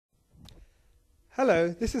Hello,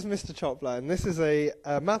 this is Mr. Chopler, and this is a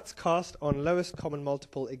Mathscast on lowest common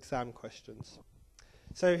multiple exam questions.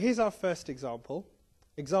 So here's our first example.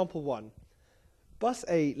 Example 1. Bus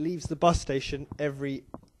A leaves the bus station every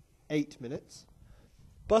 8 minutes.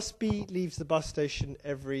 Bus B leaves the bus station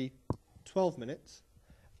every 12 minutes.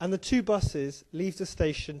 And the two buses leave the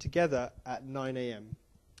station together at 9 a.m.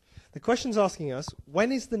 The question's asking us,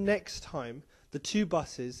 when is the next time the two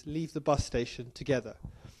buses leave the bus station together?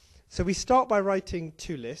 So we start by writing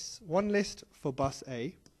two lists, one list for bus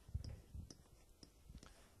A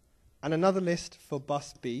and another list for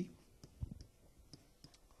bus B.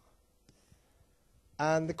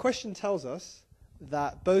 And the question tells us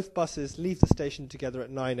that both buses leave the station together at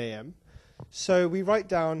 9 a.m. So we write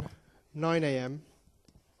down 9 a.m.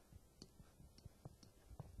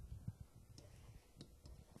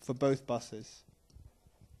 for both buses.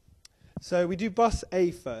 So we do bus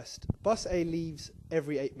A first. Bus A leaves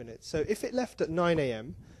every 8 minutes. So if it left at 9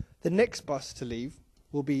 a.m., the next bus to leave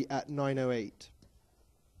will be at 9:08.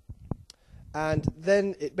 And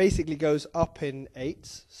then it basically goes up in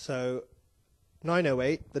 8s. So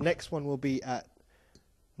 9:08, the next one will be at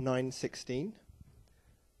 9:16.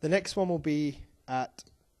 The next one will be at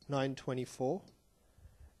 9:24.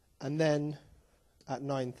 And then at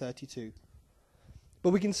 9:32. But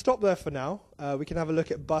we can stop there for now. We can have a look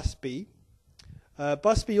at bus B.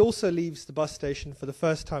 Bus B also leaves the bus station for the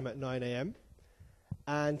first time at 9 a.m.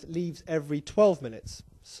 and leaves every 12 minutes.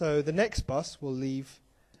 So the next bus will leave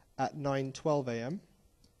at 9:12 a.m.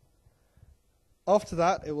 After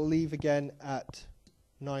that, it will leave again at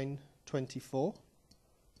 9:24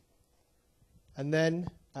 and then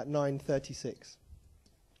at 9:36.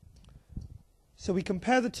 So we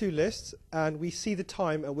compare the two lists and we see the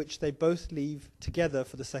time at which they both leave together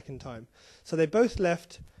for the second time. So they both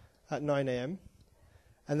left at 9 a.m.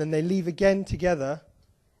 and then they leave again together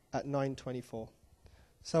at 9:24.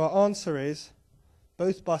 So our answer is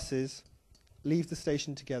both buses leave the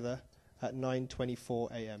station together at 9:24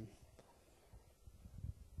 a.m.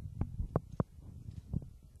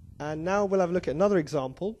 And now we'll have a look at another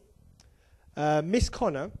example. Miss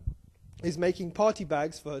Connor is making party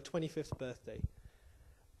bags for her 25th birthday.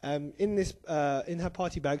 In her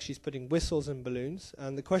party bag, she's putting whistles and balloons.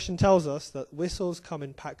 And the question tells us that whistles come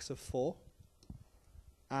in packs of 4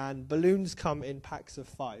 and balloons come in packs of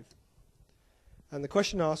 5. And the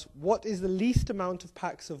question asks, what is the least amount of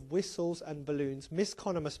packs of whistles and balloons Miss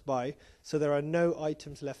Connor must buy so there are no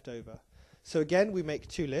items left over? So again, we make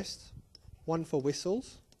two lists, one for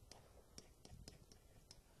whistles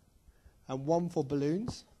and one for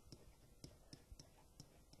balloons.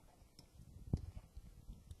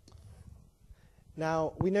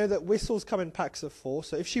 Now, we know that whistles come in packs of 4,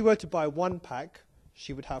 so if she were to buy one pack,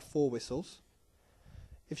 she would have 4 whistles.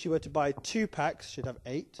 If she were to buy 2 packs, she'd have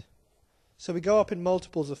 8. So we go up in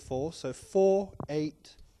multiples of 4, so 4,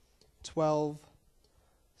 8, 12,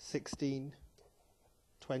 16,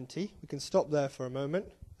 20. We can stop there for a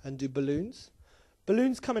moment and do balloons.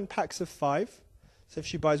 Balloons come in packs of 5, so if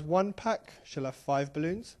she buys 1 pack, she'll have 5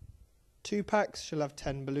 balloons. 2 packs, she'll have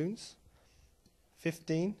 10 balloons.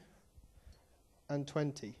 15. And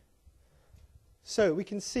 20. So we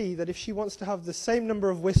can see that if she wants to have the same number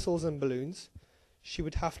of whistles and balloons, she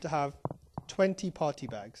would have to have 20 party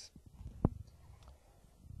bags.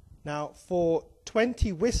 Now, for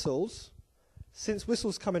 20 whistles, since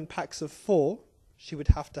whistles come in packs of 4, she would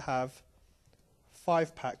have to have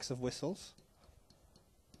 5 packs of whistles.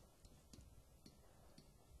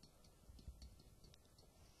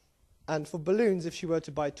 And for balloons, if she were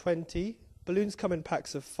to buy 20, balloons come in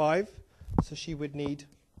packs of 5, so she would need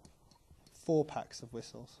 4 packs of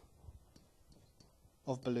whistles,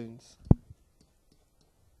 of balloons.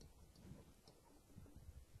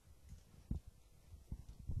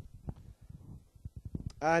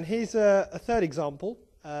 And here's a third example.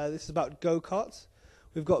 This is about go-karts.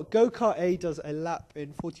 We've got go-kart A does a lap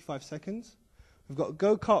in 45 seconds. We've got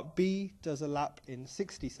go-kart B does a lap in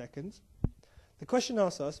 60 seconds. The question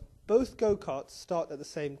asks us, both go-karts start at the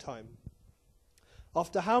same time.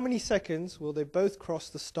 After how many seconds will they both cross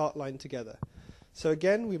the start line together? So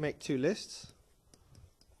again, we make two lists.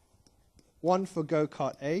 One for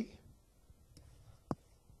go-kart A,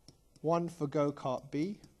 one for go-kart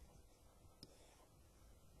B.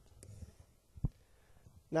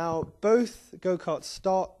 Now, both go-karts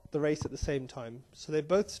start the race at the same time, so they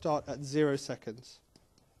both start at 0 seconds.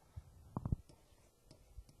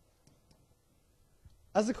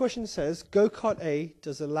 As the question says, go-kart A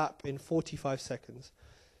does a lap in 45 seconds.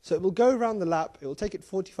 So it will go around the lap, it will take it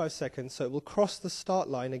 45 seconds, so it will cross the start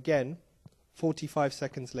line again 45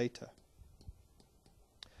 seconds later.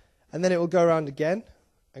 And then it will go around again,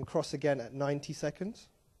 and cross again at 90 seconds,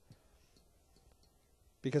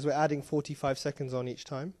 because we're adding 45 seconds on each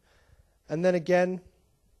time. And then again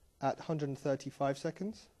at 135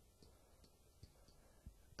 seconds.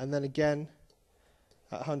 And then again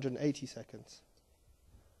at 180 seconds.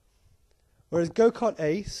 Whereas go-kart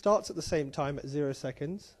A starts at the same time at 0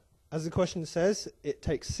 seconds. As the question says, it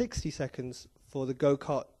takes 60 seconds for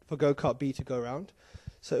go-kart B to go around.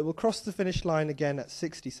 So it will cross the finish line again at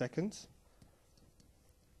 60 seconds.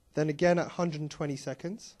 Then again at 120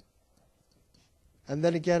 seconds. And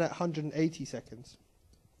then again at 180 seconds.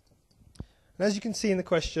 And as you can see in the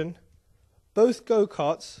question, both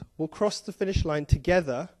go-karts will cross the finish line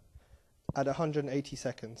together at 180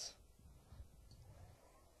 seconds.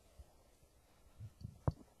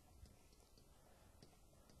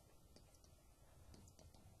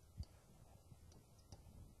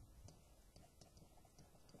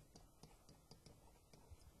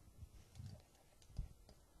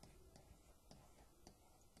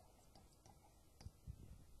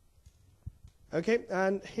 Okay,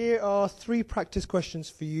 and here are 3 practice questions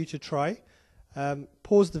for you to try.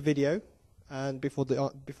 Pause the video and before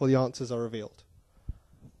the answers are revealed.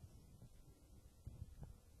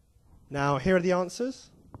 Now, here are the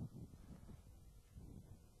answers.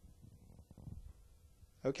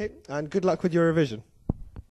 Okay, and good luck with your revision.